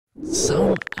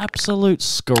Some absolute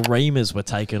screamers were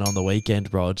taken on the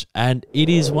weekend, Rog, and it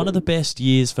is one of the best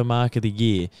years for Mark of the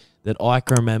Year that I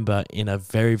can remember in a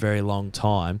very, very long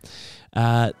time.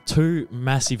 Two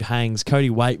massive hangs. Cody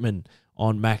Waitman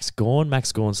on Max Gawn.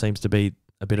 Max Gawn seems to be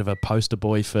a bit of a poster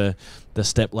boy for the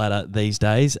stepladder these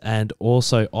days. And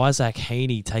also Isaac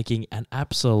Heaney taking an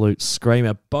absolute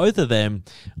screamer. Both of them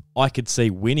I could see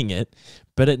winning it,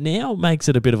 but it now makes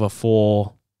it a bit of a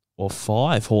 4 or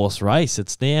 5 horse race.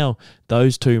 It's now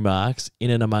those two marks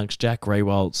in and amongst Jack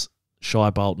Rewalt's,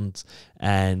 Shai Bolton's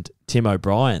and Tim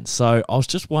O'Brien. So I was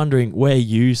just wondering where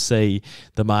you see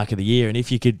the Mark of the Year, and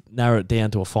if you could narrow it down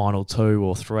to a final 2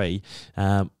 or 3,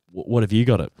 what have you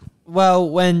got it? Well,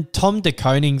 when Tom de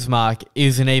Koning's mark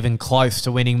isn't even close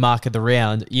to winning mark of the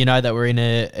round, you know that we're in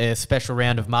a special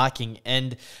round of marking.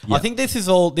 And yep. I think this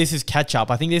is catch up.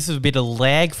 I think this is a bit of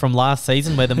lag from last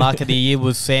season where the mark of the year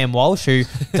was Sam Walsh, who,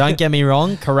 don't get me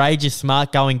wrong, courageous,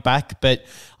 smart going back, but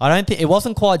I don't think it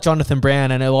wasn't quite Jonathan Brown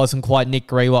and it wasn't quite Nick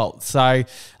Rewalt. So I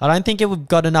don't think it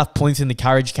got enough points in the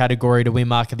courage category to win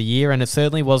mark of the year, and it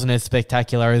certainly wasn't as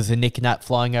spectacular as a Nick Nat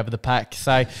flying over the pack.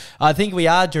 So I think we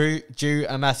are due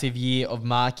a massive year of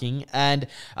marking, and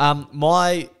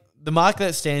the mark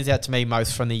that stands out to me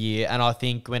most from the year, and I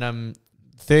think when I'm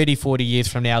 30, 40 years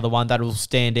from now, the one that will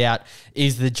stand out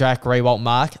is the Jack Rewalt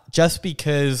mark, just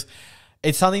because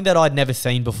it's something that I'd never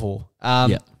seen before.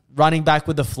 Running back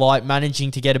with the flight,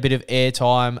 managing to get a bit of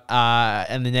airtime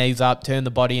and the knees up, turn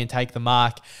the body and take the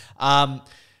mark.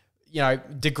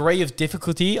 Degree of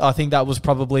difficulty, I think that was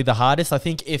probably the hardest. I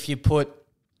think if you put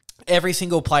every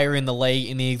single player in the league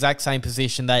in the exact same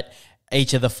position that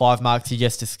each of the 5 marks you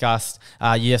just discussed,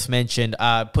 you just mentioned,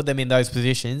 put them in those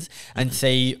positions and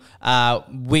see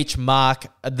which mark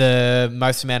the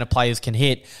most amount of players can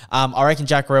hit. I reckon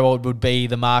Jack Rewald would be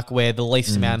the mark where the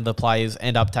least amount of the players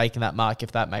end up taking that mark,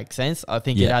 if that makes sense. I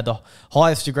think it had the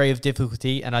highest degree of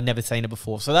difficulty, and I'd never seen it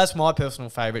before. So that's my personal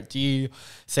favourite. Do you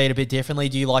see it a bit differently?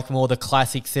 Do you like more the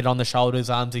classic sit on the shoulders,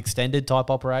 arms extended type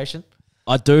operation?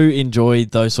 I do enjoy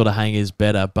those sort of hangers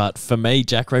better, but for me,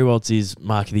 Jack Rewalt's is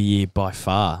Mark of the Year by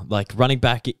far. Like running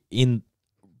back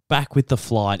with the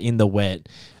flight in the wet,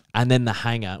 and then the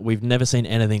hanger. We've never seen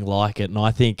anything like it, and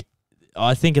I think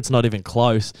it's not even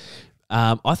close.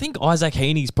 I think Isaac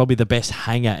Heaney's probably the best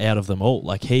hanger out of them all.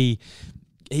 Like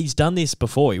he's done this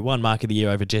before. He won Mark of the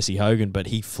Year over Jesse Hogan, but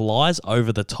he flies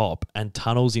over the top and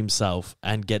tunnels himself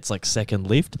and gets like second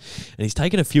lift, and he's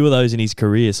taken a few of those in his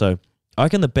career. So I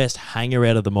reckon the best hanger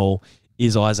out of them all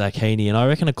is Isaac Heaney, and I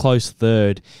reckon a close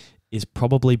third is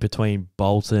probably between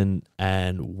Bolton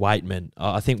and Waitman.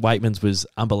 I think Waitman's was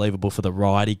unbelievable for the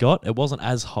ride he got. It wasn't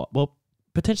as high, well,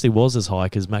 potentially was as high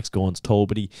because Max Gawn's tall,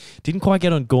 but he didn't quite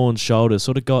get on Gawn's shoulder.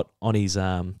 Sort of got on his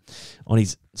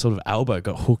sort of elbow,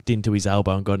 got hooked into his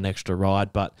elbow and got an extra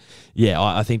ride. But yeah,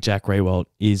 I think Jack Rewalt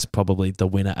is probably the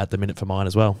winner at the minute for mine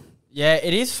as well. Yeah,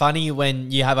 it is funny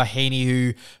when you have a Heaney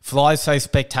who flies so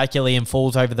spectacularly and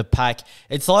falls over the pack.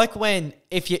 It's like when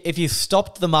if you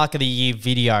stopped the Mark of the Year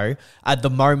video at the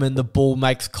moment the ball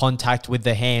makes contact with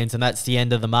the hands and that's the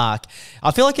end of the mark.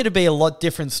 I feel like it'd be a lot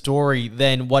different story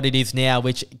than what it is now,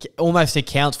 which almost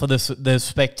accounts for the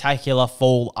spectacular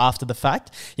fall after the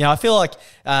fact. You know, I feel like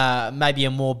maybe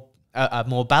a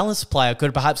more balanced player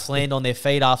could perhaps land on their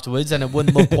feet afterwards and it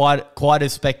wouldn't look quite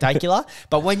as spectacular.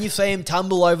 But when you see him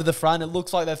tumble over the front, it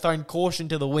looks like they're throwing caution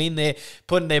to the wind. They're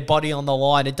putting their body on the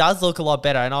line. It does look a lot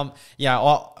better. And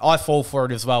I fall for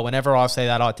it as well. Whenever I see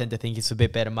that, I tend to think it's a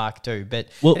bit better mark too. But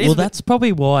that's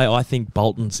probably why I think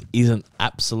Bolton's isn't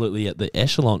absolutely at the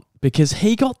echelon, because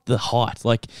he got the height.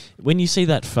 Like when you see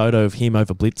that photo of him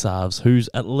over Blitzarves, who's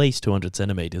at least 200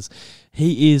 centimetres,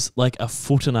 he is like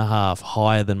 1.5 foot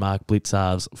higher than Mark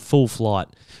Blitzarves, full flight.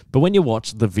 But when you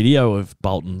watch the video of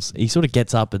Bolton's, he sort of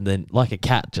gets up and then, like a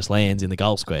cat, just lands in the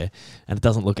goal square, and it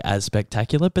doesn't look as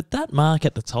spectacular. But that mark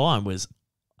at the time was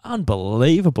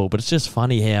unbelievable. But it's just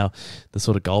funny how the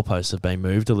sort of goalposts have been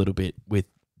moved a little bit with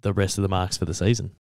the rest of the marks for the season.